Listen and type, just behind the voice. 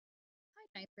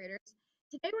Ninth graders.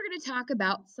 Today we're going to talk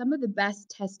about some of the best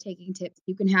test taking tips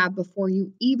you can have before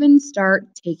you even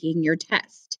start taking your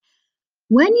test.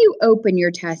 When you open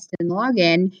your test and log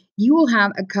in, you will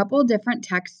have a couple different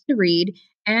texts to read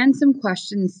and some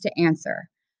questions to answer.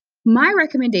 My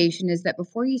recommendation is that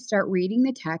before you start reading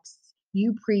the texts,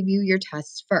 you preview your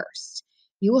tests first.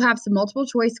 You will have some multiple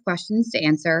choice questions to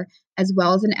answer, as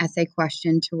well as an essay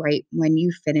question to write when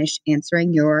you finish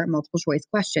answering your multiple choice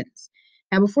questions.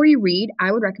 Now, before you read,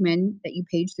 I would recommend that you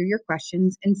page through your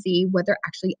questions and see what they're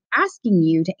actually asking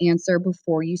you to answer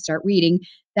before you start reading.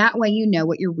 That way, you know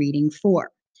what you're reading for.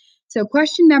 So,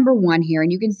 question number one here,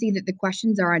 and you can see that the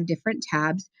questions are on different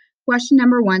tabs. Question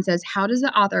number one says, how does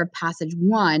the author of passage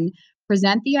one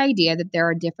present the idea that there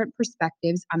are different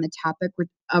perspectives on the topic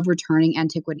of returning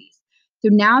antiquities? So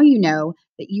now you know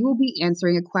that you will be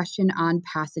answering a question on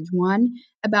passage one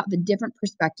about the different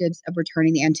perspectives of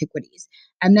returning the antiquities,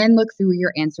 and then look through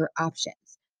your answer options.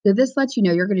 So this lets you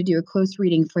know you're going to do a close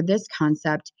reading for this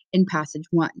concept in passage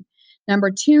one. Number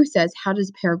two says, how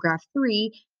does paragraph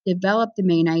three develop the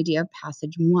main idea of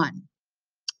passage one?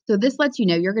 So this lets you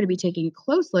know you're going to be taking a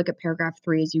close look at paragraph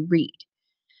three as you read.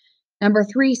 Number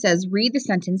three says, read the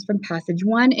sentence from passage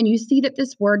one, and you see that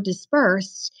this word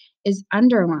dispersed is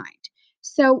underlined.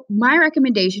 So my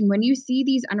recommendation, when you see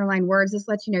these underlined words, this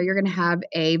lets you know you're going to have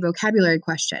a vocabulary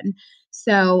question.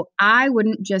 So I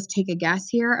wouldn't just take a guess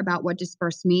here about what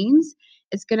dispersed means.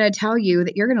 It's going to tell you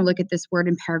that you're going to look at this word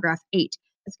in paragraph 8.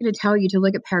 It's going to tell you to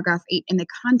look at paragraph 8 in the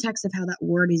context of how that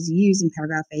word is used in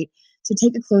paragraph 8. So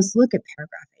take a close look at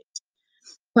paragraph 8.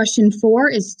 Question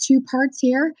 4 is 2 parts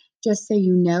here. Just so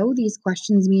you know, these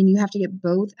questions mean you have to get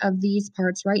both of these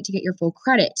parts right to get your full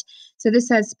credit. So this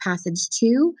says passage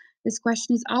 2. This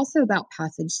question is also about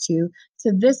passage 2. So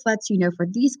this lets you know for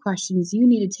these questions, you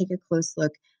need to take a close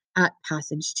look at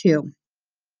passage 2.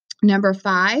 Number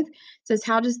 5 says,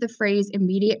 how does the phrase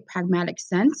immediate pragmatic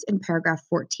sense in paragraph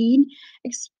 14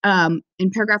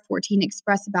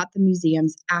 express about the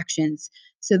museum's actions?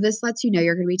 So this lets you know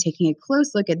you're going to be taking a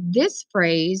close look at this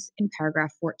phrase in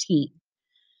paragraph 14.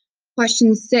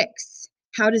 Question 6,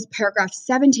 how does paragraph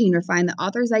 17 refine the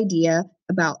author's idea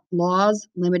about laws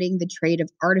limiting the trade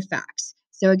of artifacts?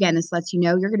 So again, this lets you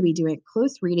know you're going to be doing a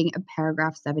close reading of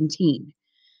paragraph 17.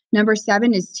 Number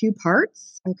 7 is 2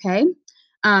 parts, okay?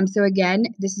 So again,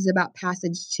 this is about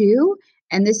passage 2,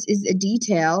 and this is a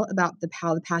detail about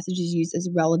how the passage is used as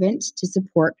relevant to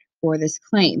support for this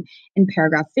claim in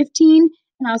paragraph 15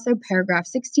 and also paragraph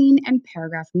 16 and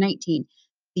paragraph 19.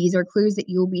 These are clues that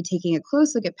you will be taking a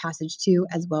close look at passage 2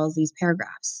 as well as these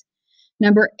paragraphs.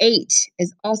 Number 8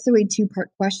 is also a 2-part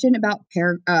question about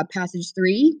passage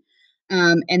 3,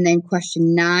 and then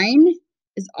question 9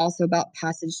 is also about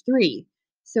passage 3.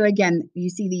 So again, you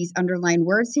see these underlined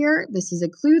words here. This is a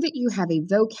clue that you have a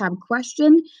vocab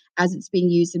question as it's being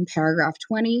used in paragraph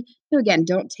 20. So again,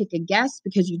 don't take a guess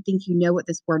because you think you know what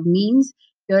this word means.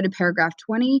 Go to paragraph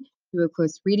 20, do a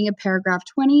close reading of paragraph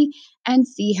 20, and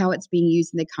see how it's being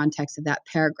used in the context of that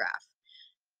paragraph.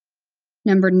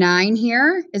 Number 9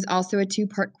 here is also a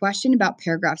 2-part question about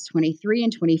paragraphs 23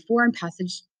 and 24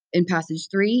 in passage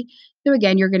 3. So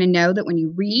again, you're going to know that when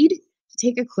you read,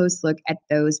 take a close look at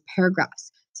those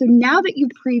paragraphs. So now that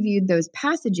you've previewed those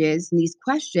passages and these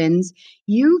questions,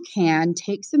 you can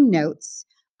take some notes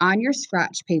on your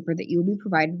scratch paper that you will be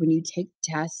provided when you take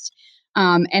the test,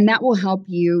 and that will help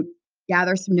you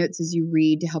gather some notes as you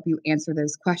read to help you answer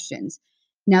those questions.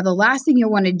 Now, the last thing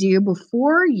you'll want to do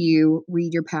before you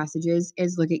read your passages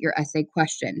is look at your essay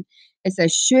question. It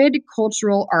says, should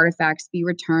cultural artifacts be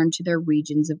returned to their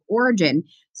regions of origin?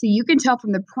 So you can tell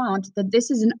from the prompt that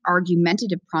this is an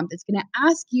argumentative prompt that's going to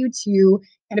ask you to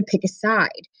kind of pick a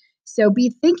side. So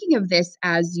be thinking of this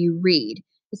as you read.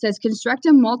 It says, construct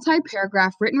a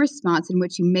multi-paragraph written response in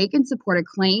which you make and support a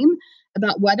claim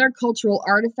about whether cultural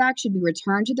artifacts should be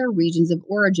returned to their regions of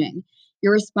origin.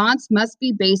 Your response must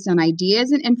be based on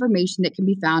ideas and information that can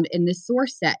be found in the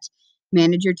source set.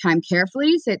 Manage your time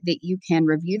carefully so that you can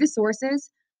review the sources,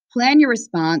 plan your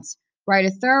response, write a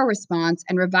thorough response,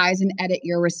 and revise and edit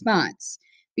your response.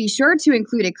 Be sure to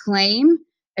include a claim,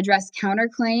 address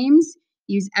counterclaims,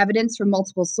 use evidence from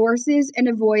multiple sources, and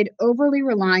avoid overly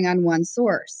relying on one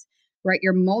source. Write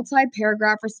your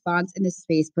multi-paragraph response in the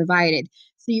space provided.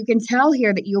 So you can tell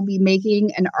here that you'll be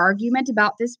making an argument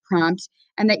about this prompt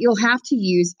and that you'll have to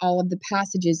use all of the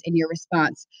passages in your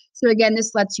response. So again,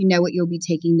 this lets you know what you'll be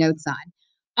taking notes on.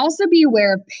 Also be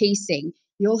aware of pacing.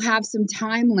 You'll have some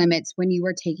time limits when you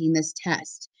are taking this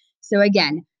test. So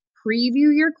again,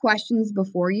 preview your questions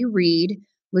before you read,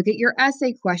 look at your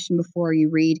essay question before you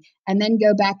read, and then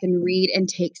go back and read and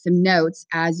take some notes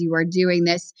as you are doing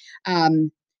this.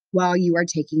 while you are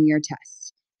taking your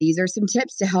test. These are some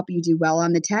tips to help you do well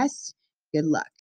on the test. Good luck.